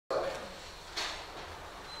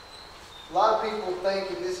A lot of people think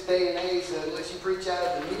in this day and age that unless you preach out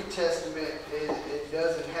of the New Testament, it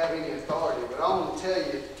doesn't have any authority. But I want to tell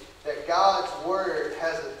you that God's Word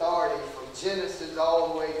has authority from Genesis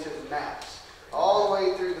all the way to the maps. All the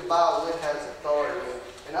way through the Bible, it has authority.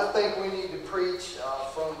 And I think we need to preach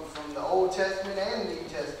from the Old Testament and the New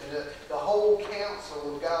Testament. The whole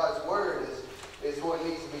counsel of God's Word is what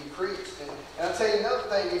needs to be preached. And I'll tell you another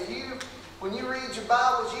thing. When you read your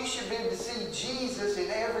Bibles, you should be able to see Jesus in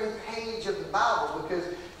every page of the Bible, because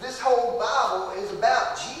this whole Bible is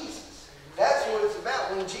about Jesus. That's what it's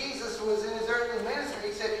about. When Jesus was in his earthly ministry,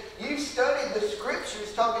 he said, "You studied the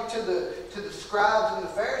Scriptures," talking to the scribes and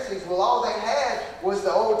the Pharisees. Well, all they had was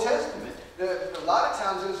the Old Testament. A lot of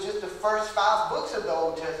times it was just the first 5 books of the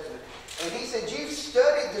Old Testament. And he said, "You've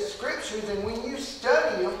studied the Scriptures, and when you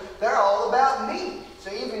study them, they're all about me." So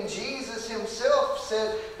even Jesus himself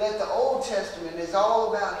said that the Old Testament is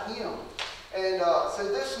all about him. And so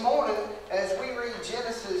this morning, as we read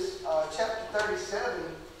Genesis chapter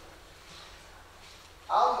 37,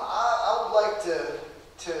 I would like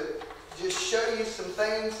to just show you some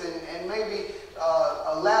things and maybe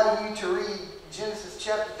allow you to read Genesis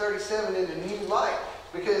chapter 37 in a new light.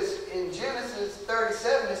 Because in Genesis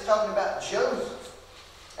 37, it's talking about Joseph.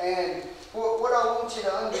 And what I want you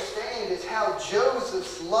to understand is how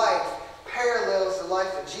Joseph's life parallels the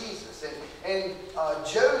life of Jesus. And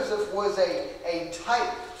Joseph was a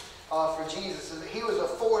type for Jesus. He was a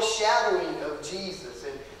foreshadowing of Jesus.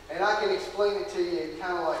 And I can explain it to you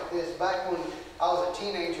kind of like this. Back when I was a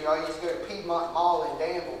teenager, I used to go to Piedmont Mall in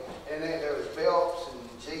Danville. And there was Belks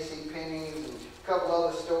and J.C. Penney's and a couple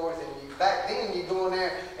other stores. And back then, you go in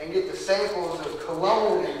there and get the samples of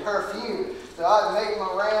cologne and perfume. So I'd make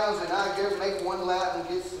my rounds, and I'd go make one lap and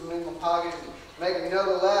get some in my pockets, and make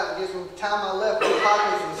another lap and get some. Time I left, my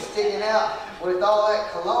pockets was sticking out with all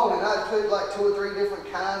that cologne, and I'd put like 2 or 3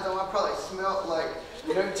 different kinds on. I probably smelled like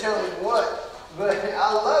no telling what. But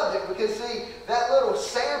I loved it because, see, that little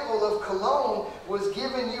sample of cologne was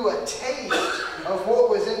giving you a taste of what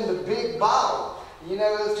was in the big bottle. You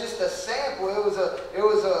know, it was just a sample. It was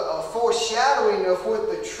a foreshadowing of what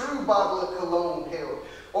the true bottle of cologne held.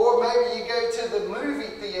 Or maybe you go to the movie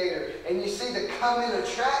theater and you see the coming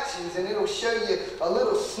attractions, and it'll show you a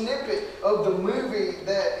little snippet of the movie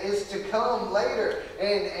that is to come later.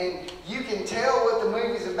 And you can tell what the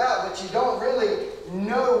movie's about, but you don't really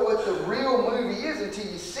know what the real movie is until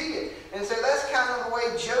you see it. And so that's kind of the way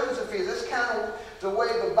Joseph is. That's kind of the way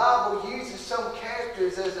the Bible uses some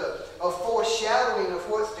characters as a foreshadowing of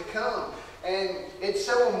what's to come. And it's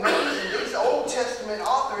so amazing. These Old Testament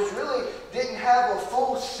authors really didn't have a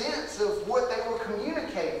full sense of what they were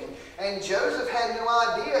communicating. And Joseph had no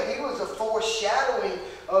idea. He was a foreshadowing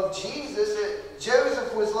of Jesus.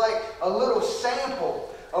 Joseph was like a little sample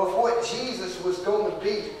of what Jesus was going to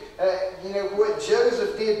be. What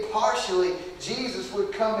Joseph did partially, Jesus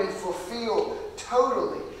would come and fulfill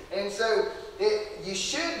totally. And so you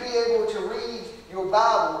should be able to read your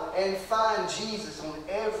Bible and find Jesus on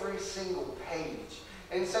every single page.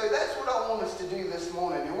 And so that's what I want us to do this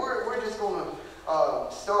morning. And we're just going to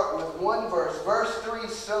start with one verse. Verse 3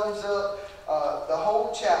 sums up the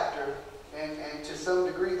whole chapter and to some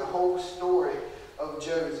degree the whole story of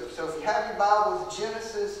Joseph. So if you have your Bibles,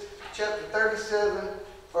 Genesis chapter 37,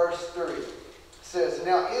 verse 3 says,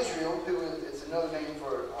 "Now Israel," who is another name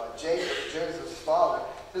for Jacob, Joseph's father,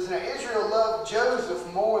 says, "Now Israel loved Joseph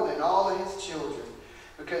more than all of his children,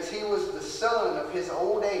 because he was the son of his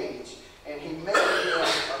old age, and he made him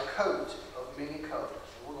a coat of many colors."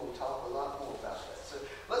 And we're going to talk a lot more about that. So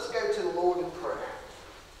let's go to the Lord in prayer.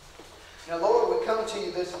 Now, Lord, we come to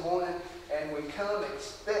you this morning, and we come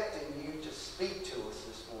expecting you to speak to us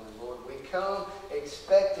this morning, Lord. We come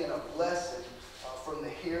expecting a blessing from the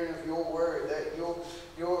hearing of your word, that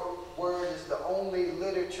your word is the only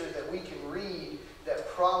literature that we can read that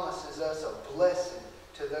promises us a blessing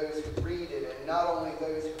to those who read it, and not only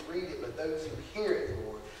those who read it, but those who hear it,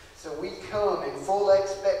 Lord. So we come in full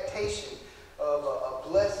expectation of a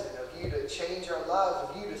blessing, of you to change our lives,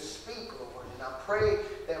 of you to speak, Lord. And I pray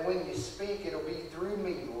that when you speak, it'll be through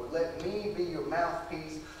me, Lord. Let me be your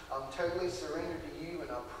mouthpiece. I'm totally surrendered to you,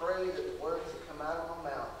 and I pray that the words that come out of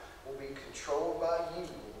my mouth will be controlled by you,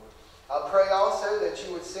 Lord. I pray also that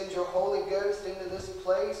you would send your Holy Ghost into this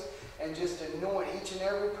place and just anoint each and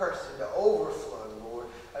every person to overflow, Lord.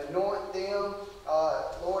 Anoint them,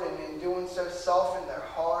 Lord, and in doing so, soften their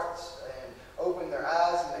hearts and open their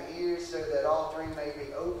eyes and their ears so that all three may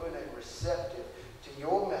be open and receptive to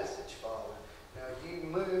your message, Father. Now you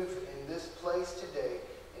move in this place today.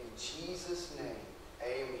 In Jesus' name,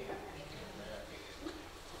 amen.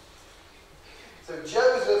 So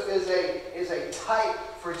Joseph Joseph is a type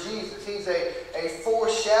for Jesus. He's a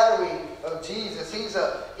foreshadowing of Jesus. He's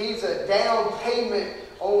a down payment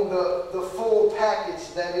on the full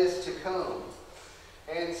package that is to come.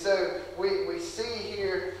 And so we see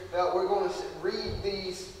here that we're going to read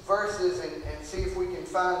these verses and see if we can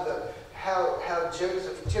find how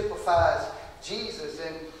Joseph typifies Jesus.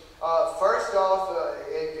 And first off,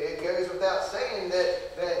 it goes without saying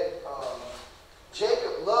that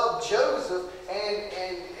Jacob loved Joseph,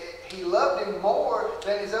 and he loved him more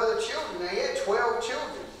than his other children. Now, he had 12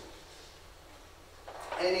 children.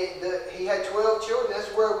 And he had 12 children. That's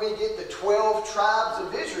where we get the 12 tribes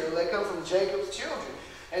of Israel. They come from Jacob's children.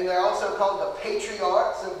 And they're also called the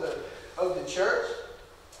patriarchs of the church.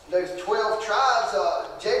 Those 12 tribes,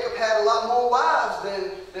 Jacob had a lot more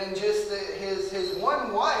wives than just his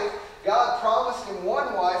one wife. God promised him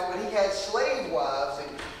one wife, but he had slave wives.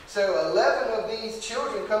 And so 11 of these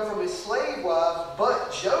children come from his slave wives,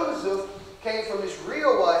 but Joseph came from his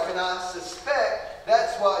real wife. And I suspect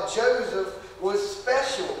that's why Joseph was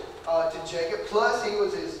special to Jacob. Plus, he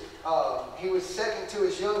was second to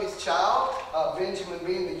his youngest child, Benjamin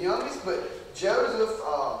being the youngest. But Joseph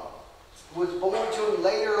was born to him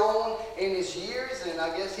later on in his years, and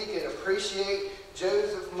I guess he could appreciate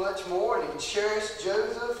Joseph much more, and he cherished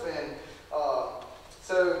Joseph. And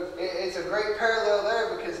so it's a great parallel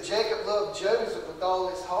there, because Jacob loved Joseph with all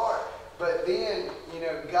his heart. But then,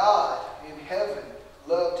 God in heaven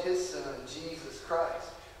loved his son, Jesus Christ,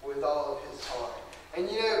 with all of his heart. And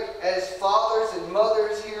as fathers and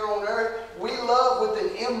mothers here on earth, we love with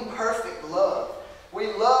an imperfect love. We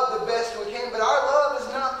love the best we can, but our love is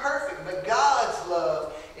not perfect. But God's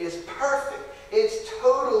love is perfect. It's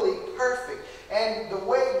totally perfect. And the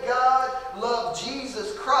way God loved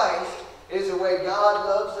Jesus Christ is the way God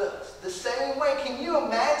loves us. The same way. Can you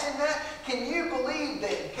imagine that? Can you believe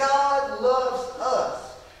that God loves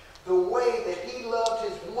us the way that He loved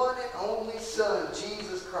His one and only Son,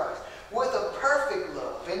 Jesus Christ, with a perfect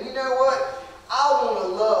love? And you know what? I want to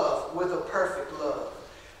love with a perfect love.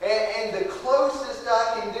 And the closest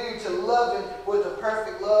I can do to loving with a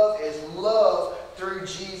perfect love is love through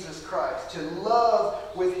Jesus Christ. To love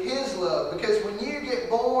with His love. Because when you get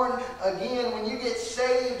born again, when you get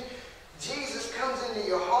saved, Jesus comes into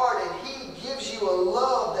your heart and He gives you a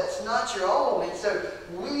love that's not your own. And so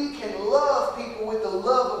we can love people with the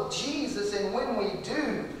love of Jesus. And when we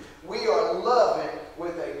do, we are loving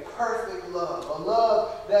with a perfect love. A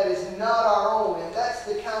love that is not our own. And that's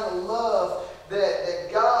the kind of love that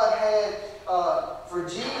God had for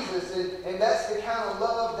Jesus. And that's the kind of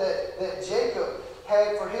love that Jacob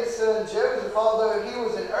had for his son Joseph. Although he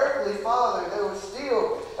was an earthly father, there was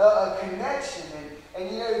still a connection. And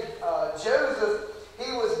Joseph,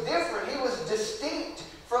 he was different. He was distinct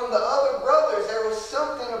from the other brothers. There was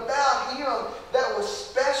something about him that was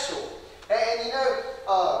special. And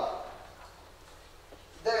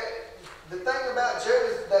the thing about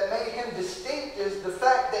Joseph that made him distinct is the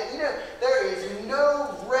fact that, there is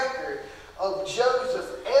no record of Joseph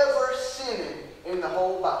ever sinning in the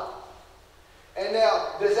whole Bible. And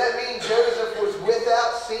now, does that mean Joseph was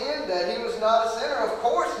without sin, that he was not a sinner? Of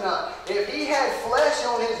course not. If he had flesh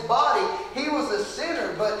on his body, he was a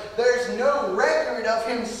sinner, but there's no record of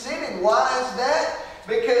him sinning. Why is that?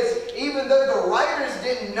 Because even though the writers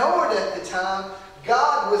didn't know it at the time,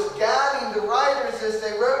 God was guiding the writers as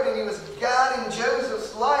they wrote, and He was guiding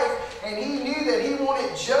Joseph's life, and He knew that He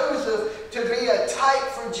wanted Joseph to be a type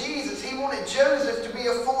for Jesus. He wanted Joseph to be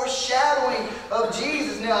a foreshadowing of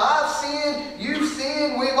Jesus. Now, I've sinned, you've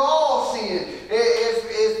sinned, we've all sinned.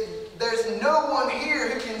 If there's no one here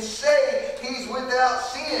who can say he's without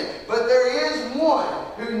sin, but there is one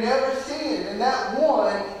who never sinned, and that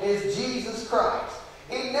one is Jesus Christ.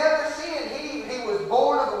 He never sinned. He was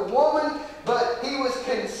born of a woman, but He was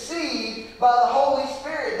conceived by the Holy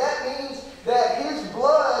Spirit. That means that His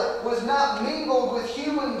blood was not mingled with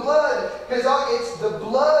human blood, because it's the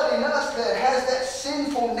blood in us that has that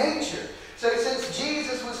sinful nature. So since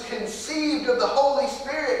Jesus was conceived of the Holy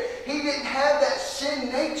Spirit, He didn't have that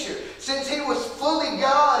sin nature. Since He was fully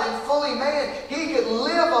God and fully man, He could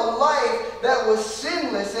live a life that was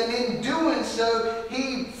sinless. And in doing so,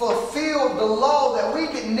 He fulfilled the law that we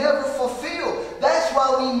could never fulfill. That's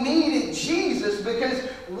why we needed Jesus, because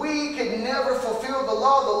we could never fulfill the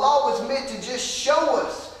law. The law was meant to just show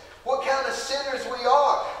us what kind of sinners we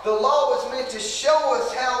are. The law was meant to show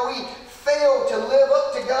us how we failed to live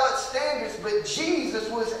up to God's standards, but Jesus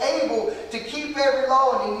was able to keep every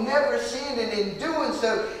law, and He never sinned, and in doing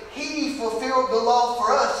so, He fulfilled the law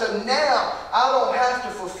for us. So now, I don't have to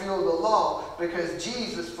fulfill the law, because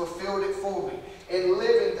Jesus fulfilled it for me. In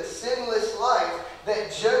living the sinless life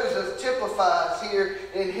that Joseph typifies here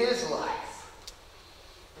in his life.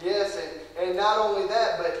 Yes, and not only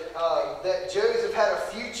that, but that Joseph had a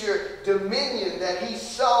future dominion that he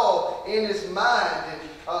saw in his mind. And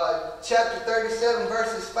chapter 37,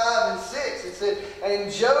 verses 5 and 6, it said,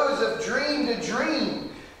 "And Joseph dreamed a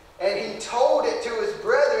dream, and he told it to his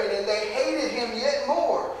brethren, and they hated him yet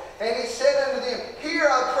more. And he said unto them, Hear,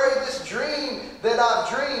 I pray, this dream that I've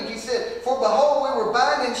dreamed. He said, For behold, we were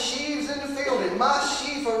binding sheaves in the field, and my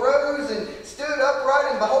sheaf arose and stood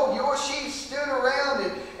upright, and behold, your sheaf stood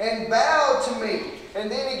around and bowed to me." And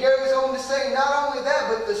then he goes on to say, not only that,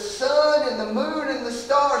 but the sun and the moon and the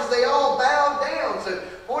stars, they all bowed down. So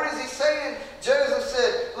what is he saying? Joseph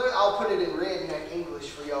said, look, I'll put it in redneck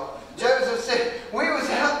English for y'all. Joseph said, we was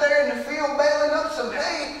out there in the field baling up some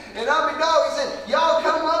hay, and I'll be dog. He said, y'all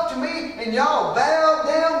come up to me and y'all bow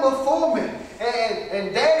down before me.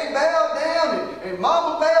 And Daddy bowed down, and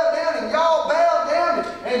Mama bowed down, and y'all bowed down,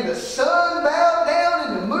 and the sun bowed down,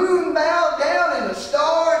 and the moon bowed down, and the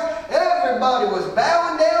stars. Everybody was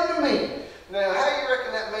bowing down to me. Now, how do you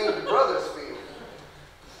reckon that made the brothers feel?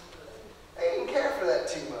 They didn't care for that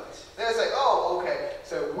too much. They was like, oh, okay,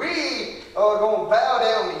 so we are going to bow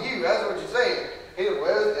down to you. That's what you're saying.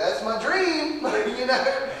 Well, that's my dream. You know,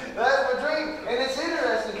 that's my dream. And it's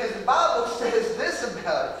interesting because the Bible says this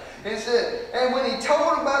about it. It said, and when he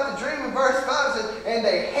told them about the dream in verse 5, it says, and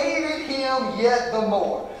they hated him yet the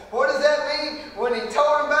more. What does that mean? When he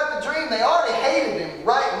told them about the dream, they already hated him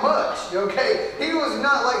right much. Okay? He was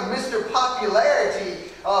not like Mr.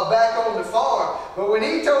 Popularity back on the farm. But when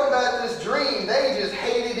he told them about this dream, they just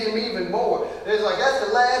hated him even more. It was like, that's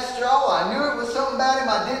the last straw. I knew it was something about him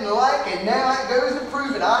I didn't like, and now it goes to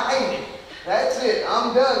prove it. I hate him. That's it.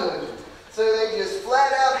 I'm done with him. So they just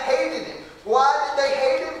flat out hated him. Why did they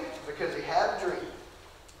hate him? Because he had a dream.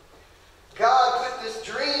 God put this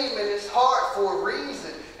dream in his heart for a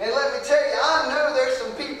reason. And let me tell you, I know there's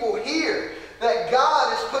some people here that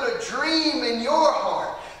God has put a dream in your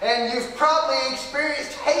heart. And you've probably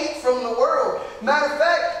experienced hate from the world. Matter of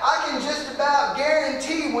fact, I can just about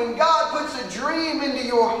guarantee when God puts a dream into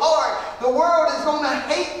your heart, the world is going to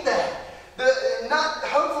hate that.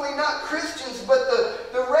 Hopefully not Christians, but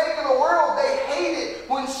the regular world, they hate it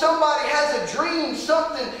when somebody has a dream,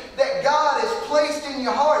 something that God has placed in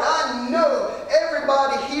your heart. I know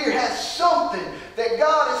everybody here has something that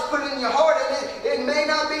God has put in your heart, and it may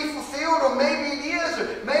not be fulfilled, or maybe it is,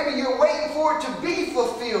 or maybe you're waiting for it to be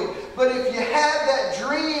fulfilled. But if you have that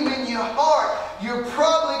dream in your heart, you're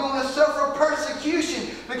probably going to suffer persecution,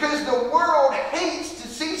 because the world hates to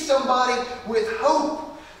see somebody with hope.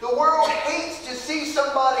 The world hates to see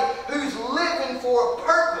somebody who's living for a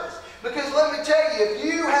purpose. Because let me tell you, if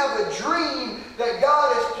you have a dream that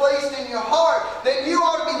God has placed in your heart, then you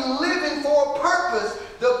ought to be living for a purpose,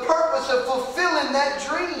 the purpose of fulfilling that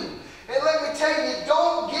dream. And let me tell you,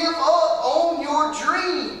 don't give up on your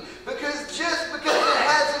dream. Because just because it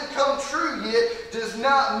hasn't come true yet does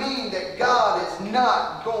not mean that God is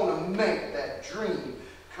not going to make that dream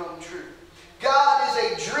come true. God is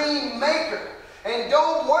a dream maker. And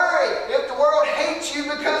don't worry if the world hates you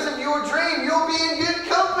because of your dream. You'll be in good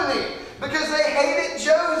company. Because they hated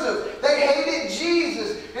Joseph. They hated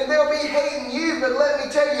Jesus. And they'll be hating you. But let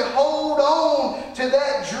me tell you, hold on to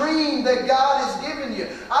that dream that God has given you.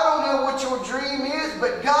 I don't know what your dream is,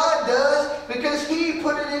 but God does, because He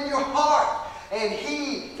put it in your heart. And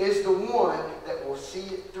He is the one that will see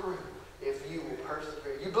it through if you will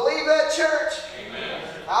persevere. You believe that, church? Amen.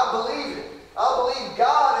 I believe it. I believe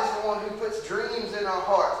God is the one who puts dreams in our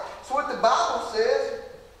hearts. That's what the Bible says.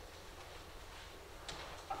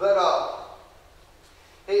 But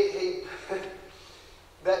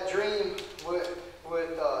that dream with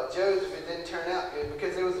Joseph, it didn't turn out good,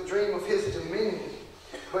 because it was a dream of his dominion.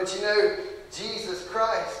 But you know, Jesus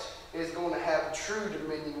Christ is going to have true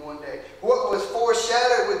dominion one day. What was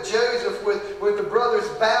foreshadowed with Joseph, with the brothers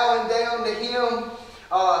bowing down to him,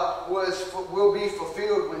 will be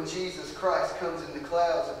fulfilled when Jesus Christ comes in the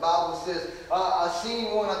clouds. The Bible says, I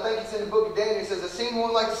seen one, I think it's in the book of Daniel, it says, I seen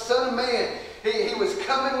one like the Son of Man. He was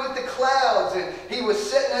coming with the clouds, and he was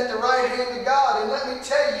sitting at the right hand of God. And let me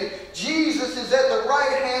tell you, Jesus is at the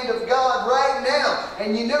right hand of God right now.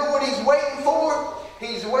 And you know what He's waiting for?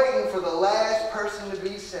 He's waiting for the last person to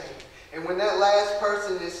be saved. And when that last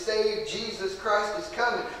person is saved, Jesus Christ is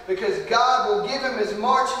coming. Because God will give Him His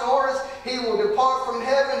marching orders. He will depart from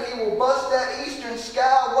heaven. He will bust that eastern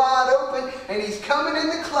sky wide open. And He's coming in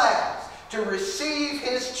the clouds to receive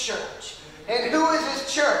His church. And who is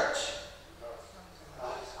His church?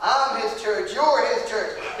 I'm His church. You're His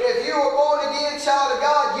church. If you are born again child of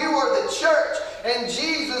God, you are the church. And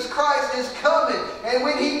Jesus Christ is coming. And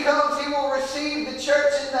when He comes, He will receive the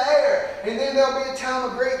church in the air. And then there'll be a time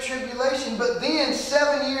of great tribulation. But then,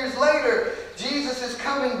 7 years later, Jesus is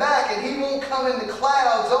coming back, and He won't come in the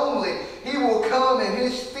clouds only. He will come and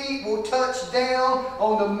His feet will touch down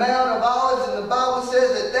on the Mount of Olives. And the Bible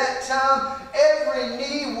says at that time, every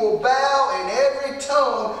knee will bow and every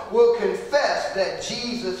tongue will confess that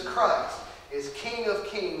Jesus Christ is King of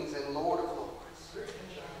kings and Lord of lords.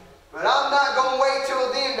 But I'm not going to wait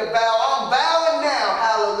till then to bow. I'm bowing now.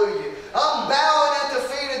 Hallelujah. I'm bowing at the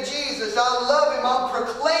feet of Jesus. I love Him. I'm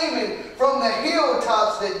proclaiming from the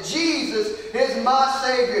hilltops that Jesus is my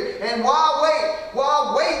Savior. And why wait?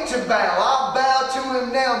 Why wait to bow? I'll bow to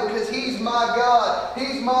Him now because He's my God.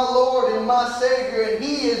 He's my Lord and my Savior. And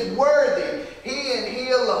He is worthy. He and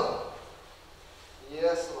He alone.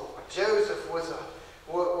 Yes, Lord. Joseph was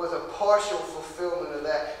a partial fulfillment of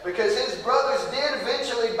that, because his brothers did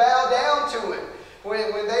eventually bow down to him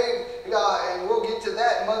when they and we'll get to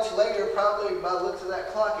that much later, probably by the looks of that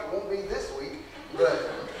clock. It won't be this week, but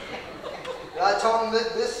I told them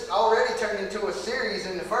that this already turned into a series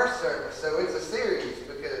in the first service, so it's a series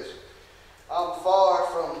because I'm far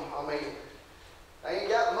from, I ain't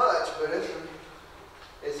got much, but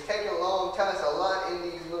it's taken a long time. It's a lot in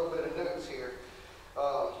these little bit of notes here.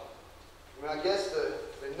 I guess the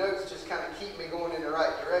notes just kind of keep me going in the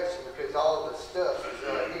right direction because all the stuff is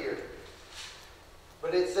right here.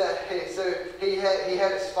 But it's so he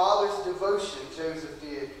had his father's devotion. Joseph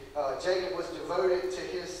did. Jacob was devoted to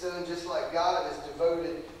his son just like God is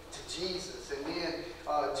devoted to Jesus. And then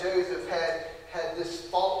Joseph had this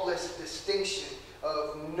faultless distinction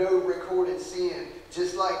of no recorded sin,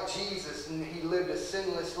 just like Jesus. And he lived a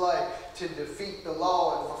sinless life to defeat the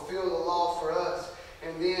law and fulfill the law for us.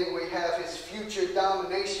 And then we have his future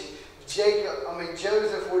domination.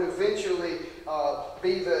 Joseph would eventually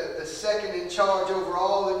be the second in charge over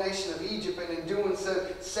all the nation of Egypt, and in doing so,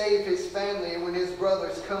 save his family. And when his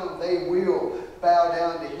brothers come, they will bow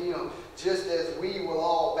down to him, just as we will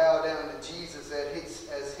all bow down to Jesus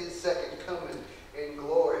as his second coming in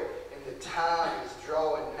glory. And the time is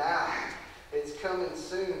drawing nigh. It's coming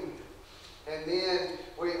soon. And then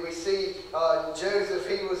we see Joseph,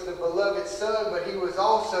 he was the beloved son, but he was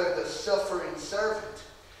also the suffering servant.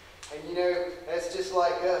 And that's just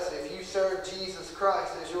like us. If you serve Jesus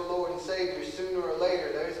Christ as your Lord and Savior, sooner or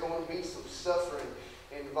later there's going to be some suffering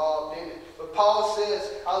involved in it. But Paul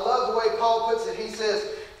says, I love the way Paul puts it. He says,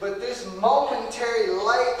 but this momentary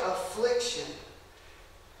light affliction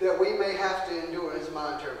that we may have to endure, is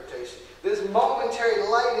my interpretation. This momentary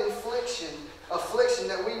light affliction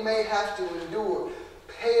that we may have to endure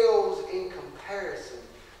pales in comparison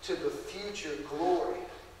to the future glory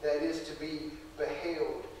that is to be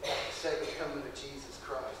beheld at the second coming of Jesus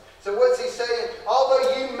Christ. So what's he saying?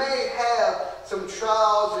 Although you may have some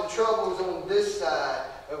trials and troubles on this side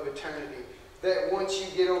of eternity, that once you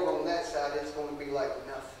get over on that side, it's going to be like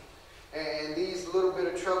nothing. And these little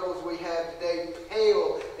bit of troubles we have today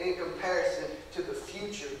pale in comparison to the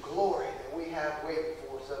future glory that we have waiting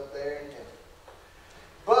for us up there in heaven.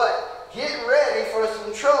 But get ready for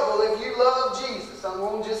some trouble if you love Jesus. I'm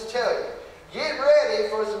going to just tell you. Get ready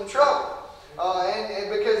for some trouble. And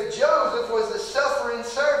because Joseph was a suffering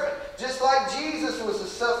servant, just like Jesus was a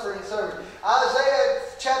suffering servant. Isaiah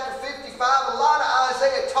chapter 55, a lot of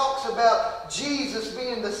Isaiah talks about Jesus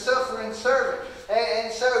being the suffering servant.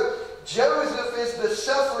 And so Joseph is the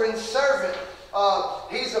suffering servant.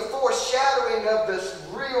 He's a foreshadowing of this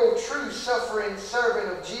real, true suffering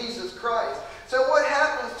servant of Jesus Christ. So what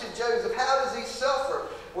happens to Joseph? How does he suffer?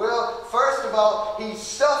 Well, first of all, he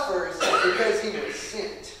suffers because he was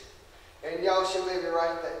sent. And y'all should maybe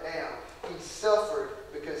write that down. He suffered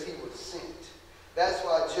because he was sent. That's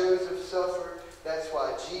why Joseph suffered. That's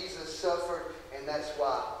why Jesus suffered. And that's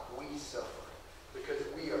why we suffer. Because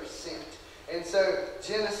we are sent. And so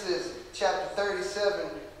Genesis chapter 37,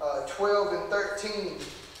 12 and 13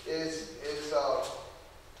 is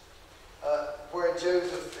where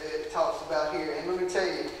Joseph talks about here. And let me tell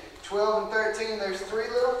you, 12 and 13, there's three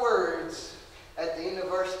little words at the end of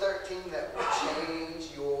verse 13 that will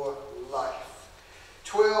change your life.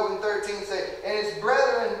 12 and 13 say, and his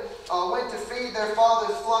brethren went to feed their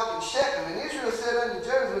father's flock in Shechem. And Israel said unto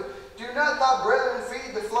Joseph, do not thy brethren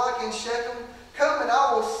feed the flock in Shechem? Come and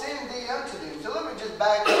I will send thee unto them. So let me just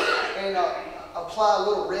back up and apply a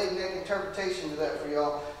little redneck interpretation to that for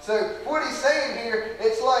y'all. So what he's saying here,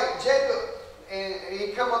 it's like Jacob, and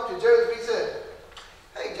he come up to Joseph, he said,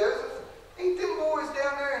 hey Joseph, ain't them boys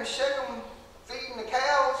down there in Shechem feeding the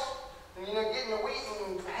cows? And getting the wheat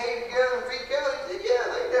and hay together and feed cows? He said,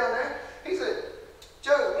 yeah, they down there. He said,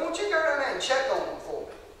 Joseph, won't you go down there and check on them for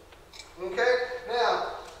me? Okay?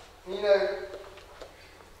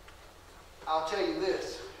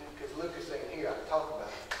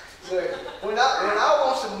 I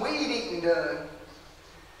want some weed eating done,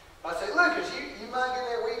 I say, Lucas, you mind getting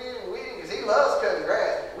that weed eating? Because he loves cutting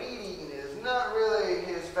grass. Weed eating is not really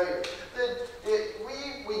his favorite.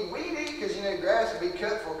 We weed eat because, grass would be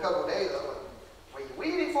cut for a couple of days. I went, will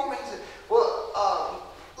you weed eat for me? He said, well,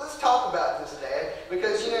 let's talk about this, Dad,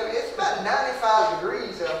 because, it's about 95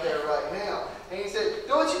 degrees out there right now. And he said,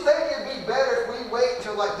 don't you think it'd be better if we wait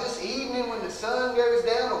until like this evening when the sun goes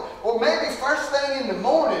down? Or maybe first thing in the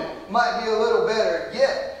morning might be a little better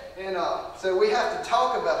yet. And so we have to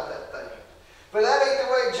talk about that thing. But that ain't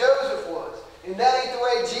the way Joseph was. And that ain't the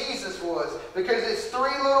way Jesus was. Because it's 3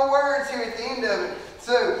 little words here at the end of it.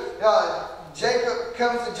 So Jacob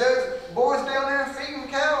comes to Joseph. Boys down there feeding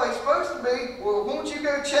cattle. He's supposed to be. Well, won't you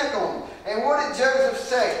go check on them? And what did Joseph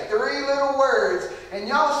say? 3 little words. And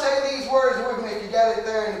y'all say these words with me if you got it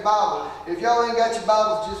there in the Bible. If y'all ain't got your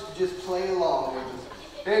Bibles, just play along with us.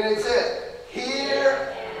 And it says,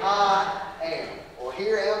 here I am. Or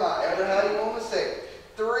here am I. Ever how you want to say it.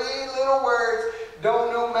 3 little words.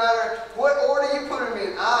 No matter what order you put them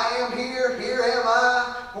in. I am here. Here am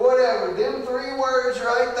I. Whatever. Them 3 words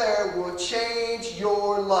right there will change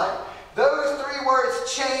your life. Those 3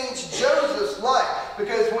 words changed Joseph's life.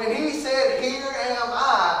 Because when he said, here am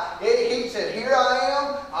I, he said, here I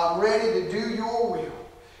am. I'm ready to do your will.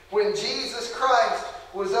 When Jesus Christ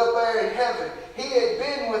was up there in heaven, he had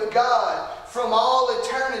been with God from all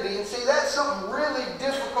eternity. And see, that's something really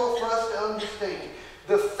difficult for us to understand.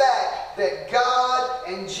 The fact that God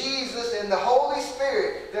and Jesus and the Holy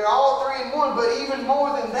Spirit, they're all 3 in one, but even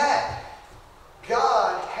more than that,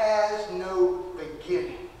 God has no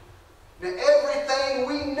beginning. Now everything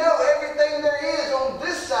we know, everything there is on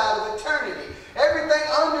this side of eternity, everything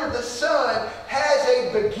under the sun has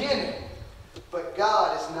a beginning. But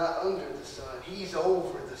God is not under the sun. He's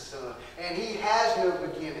over the sun. And He has no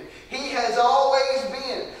beginning. He has always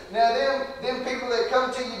been. Now them people that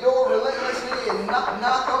come to your door relentlessly and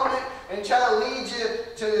knock on it and try to lead you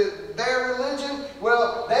to their religion,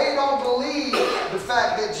 well, they don't believe the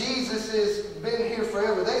fact that Jesus has been here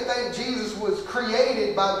forever. They think Jesus was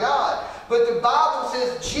created by God. But the Bible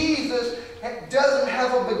says Jesus doesn't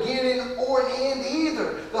have a beginning or an end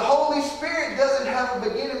either. The Holy Spirit doesn't have a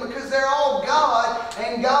beginning because they're all God,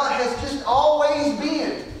 and God has just always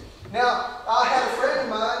been. Now, I had a friend of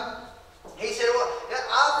mine. He said, well,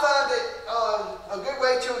 I find it a good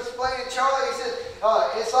way to explain it, Charlie. He said,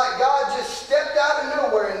 it's like God just stepped out of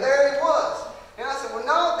nowhere, and there He was. And I said, well,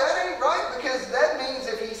 no, that ain't right, because that means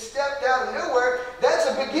if He stepped out of nowhere, that's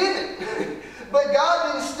a beginning. But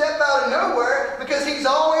God didn't step out of nowhere because He's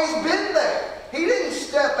always been there. He didn't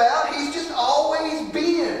step out. He's just always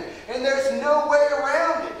been. And there's no way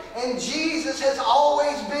around it. And Jesus has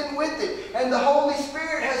always been with it. And the Holy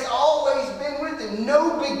Spirit has always been with it.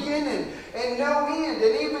 No beginning and no end.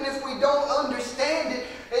 And even if we don't understand it,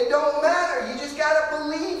 it don't matter. You just got to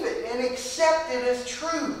believe it and accept it as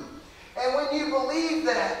true. And when you believe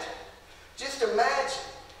that, just imagine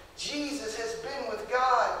Jesus has been with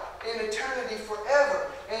God in eternity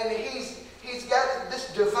forever. And He's got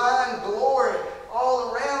this divine glory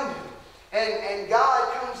all around Him. And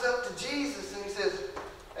God comes up to Jesus and He says,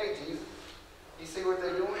 hey, Jesus, you see what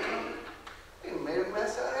they're doing? They made a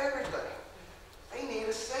mess out of everything. They need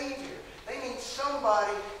a Savior. They need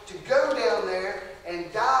somebody to go down there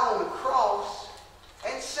and die on the cross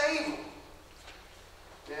and save them.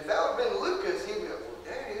 Now, if that would have been Lucas, he'd be like, well,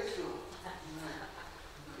 there it is.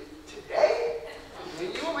 Today? I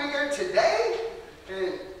mean, you want me to go today?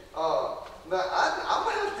 And but I'm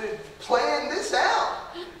going to have to plan this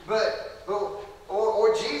out.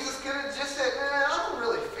 Or Jesus could have just said, man, I don't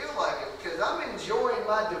really feel like it because I'm enjoying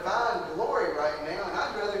my divine glory right now, and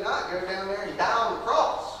I'd rather not go down there and die on the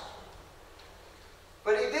cross.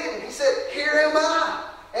 But He didn't. He said, here am I.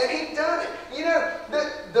 And He done it. You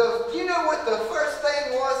know what the first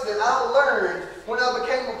thing was that I learned when I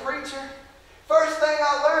became a preacher? First thing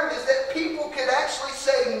I learned is that people could actually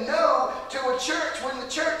say no to a church when the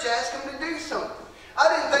church asked them to do something. I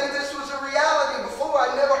didn't think this was a reality before.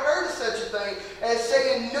 I never heard of such a thing as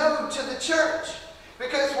saying no to the church.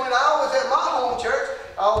 Because when I was at my home church,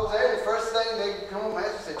 I was there, and the first thing they come home and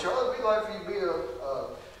ask me, said, Charlie, it'd be like for you to be a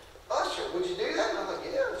usher. Would you do that? And I was like,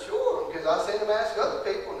 yeah, sure. Because I sent them to ask other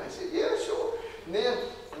people, and they said, yeah, sure. And then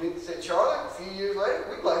they said, Charlie, a few years later,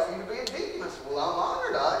 we'd like for you to be a deacon. I said, well, I'm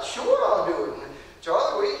honored. Sure, I'll do it. And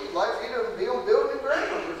Charlie, we'd like for you to be on building ground.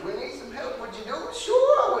 If we need some help, would you do it? Sure,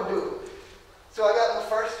 I would do it. So I got in the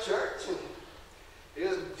first church, and it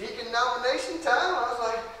was deacon nomination time. I was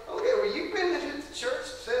like, okay, well, you've been in the church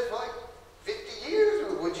since like 50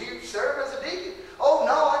 years. Would you serve as a deacon? Oh,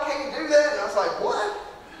 no, I can't do that. And I was like, what?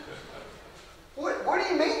 What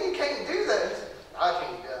do you mean you can't do that? He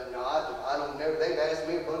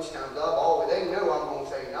me a bunch of times. They know I'm going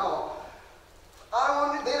to say no.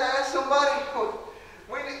 Then I ask somebody,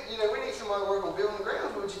 we need somebody to work on building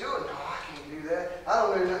grounds. What you doing? No, I can't do that. I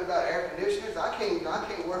don't know nothing about air conditioners. I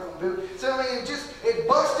can't work on building. So I mean, it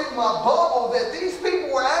busted my bubble that these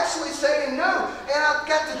people were actually saying no. And I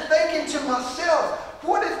got to thinking to myself,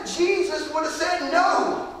 what if Jesus would have said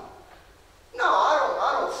no? No,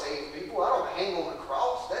 I don't save people. I don't hang on the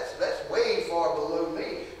cross. That's way far below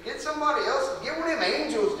me. Get somebody else. Get one of them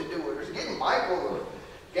angels to do it. Or get Michael or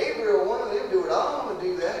Gabriel, one of them do it. I don't want to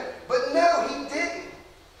do that. But no, he didn't.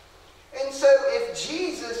 And so if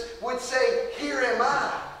Jesus would say, here am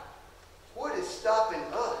I, what is stopping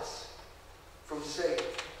us from saying,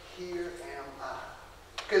 here am I?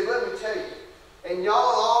 Because let me tell you, and y'all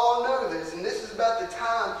all know this, and this is about the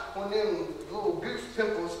time when them little goose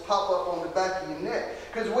pimples pop up on the back of your neck.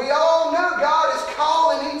 Because we all know God is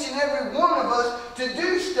calling each and every one of us to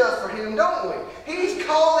do stuff for Him, don't we? He's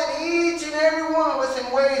calling each and every one of us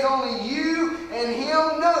in ways only you and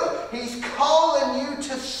Him know. He's calling you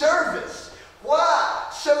to service. Why?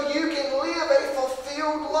 So you can live a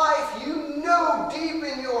fulfilled life. You know deep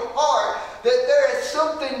in your heart that there is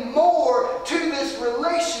something more to this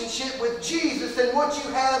relationship with Jesus than what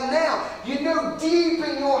you have now. You know deep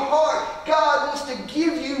in your heart God wants to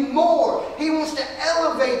give you more. He wants to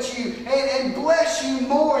elevate you and bless you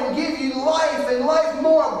more and give you life and life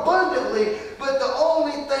more abundantly. But the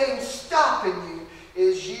only thing stopping you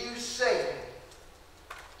is you saying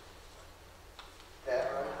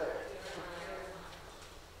that right there.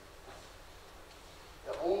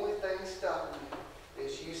 The only thing stopping you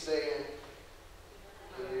is you saying,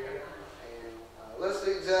 here and let's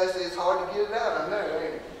see exactly. It's hard to get it out. I know,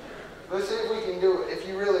 ain't it? Let's see if we can do it. If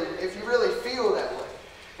you really feel that way.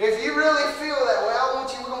 If you really feel that way, I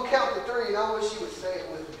want you. We're gonna count to 3, and I wish you would say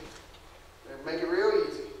it with me. Make it real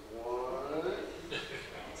easy. 1,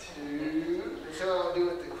 2. That's how I don't do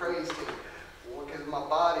it the crazy thing. Because my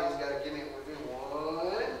body's got to give me with me.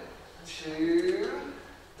 1, 2,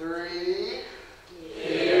 3.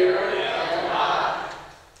 Here am I.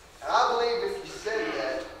 I believe if you say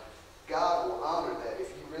that, God will honor that if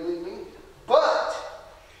you really mean it. But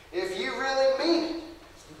if you really mean it,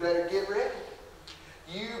 you better get ready.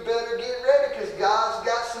 You better get ready because God's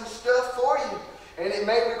got some stuff for you. And it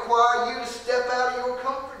may require you to step out of your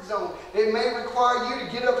comfort zone. It may require you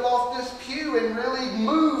to get up off this pew and really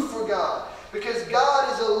move for God. Because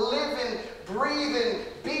God is a living, breathing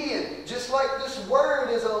being. Just like this word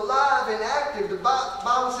is alive and active. The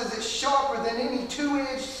Bible says it's sharper than any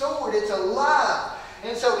two-edged sword. It's alive.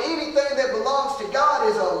 And so anything that belongs to God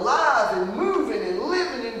is alive and moving and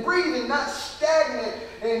living and breathing, not stagnant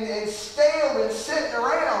and stale and sitting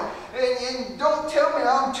around. And don't tell me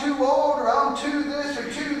I'm too old or I'm too this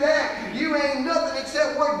or too that. You ain't nothing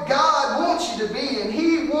except what God wants you to be. And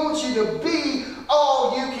He wants you to be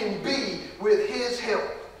all you can be with His help.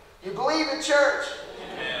 You believe it, church?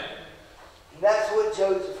 Amen. And that's what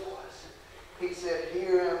Joseph was. He said,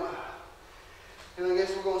 here am I. And I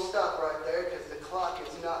guess we're going to stop right there because the clock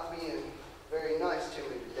is not being very nice to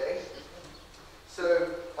me today.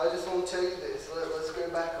 So I just want to tell you this. Let's go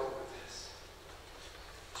back over this.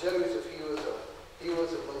 Joseph, he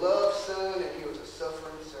was a beloved son and he was a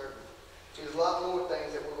suffering servant. There's a lot more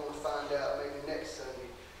things that we're going to find out maybe next Sunday.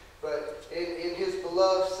 But in his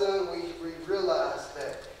beloved son, we realize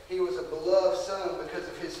that he was a beloved son because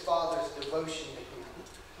of his father's devotion to him.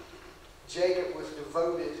 Jacob was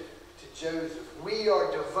devoted to Joseph. We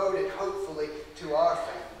are devoted, hopefully, to our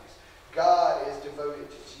families. God is devoted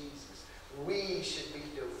to Jesus. We should be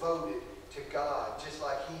devoted to God, just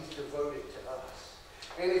like He's devoted to us.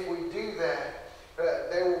 And if we do that,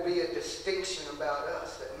 there will be a distinction about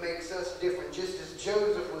us that makes us different, just as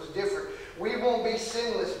Joseph was different. We won't be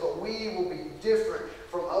sinless, but we will be different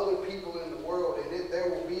from other people in the world, and there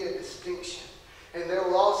will be a distinction. And there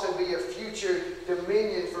will also be a future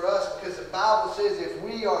dominion for us, because the Bible says if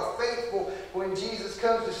we are faithful when Jesus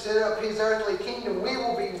comes to set up His earthly kingdom, we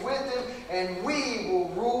will be with Him and we will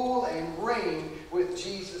rule and reign with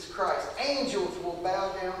Jesus Christ. Angels will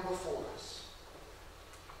bow down before us.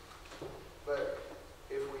 But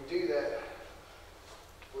if we do that,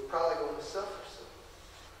 we're probably going to suffer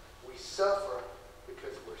some. We suffer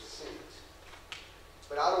because we're sinners.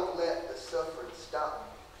 But I don't let the suffering stop me.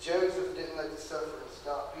 Joseph didn't let the suffering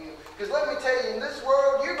stop him. Because let me tell you, in this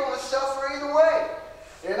world, you're going to suffer either way.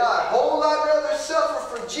 And I'd a whole lot rather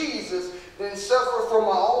suffer for Jesus than suffer for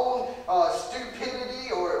my own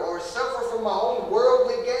stupidity or suffer for my own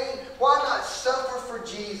worldly gain. Why not suffer for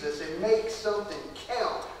Jesus and make something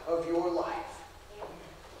count of your life?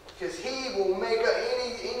 Because He will make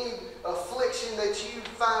any affliction that you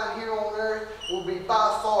find here on earth will be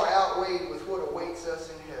by far outweighed with what awaits us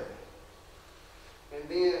in heaven. And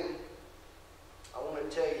then, I want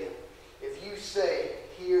to tell you, if you say,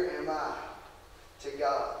 "Here am I," to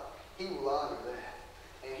God, He will honor that.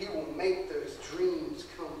 And He will make those dreams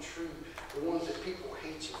come true, the ones that people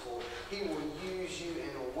hate you for. He will use you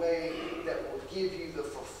in a way that will give you the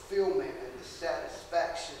fulfillment and the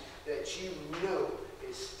satisfaction that you know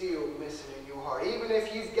is still missing in your heart. Even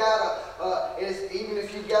if you've got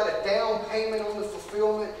a down payment on the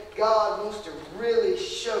fulfillment, God wants to really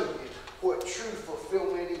show you what true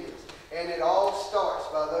fulfillment is. And it all starts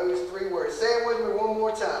by those three words. Say it with me one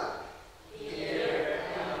more time. Here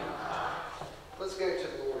am I. Let's go to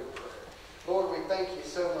the Lord in prayer. Lord, we thank you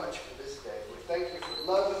so much for this day. We thank you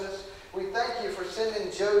for loving us. We thank you for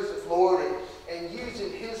sending Joseph, Lord, and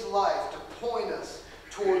using his life to point us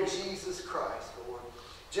toward Jesus Christ, Lord.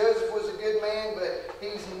 Joseph was a good man, but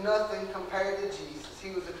he's nothing compared to Jesus.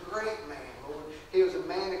 He was a great man, Lord. He was a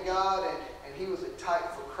man of God, and he was a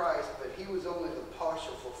type for Christ, but he was only the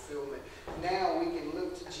partial fulfillment. Now we can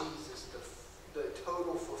look to Jesus, the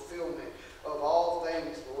total fulfillment of all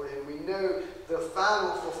things, Lord. And we know the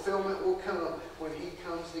final fulfillment will come when He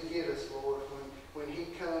comes to get us, Lord, when He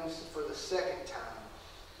comes for the second time.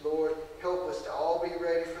 Lord, help us to all be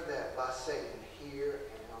ready for that by saying, "Here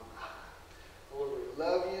am I." Lord, we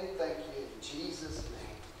love you and thank you in Jesus' name.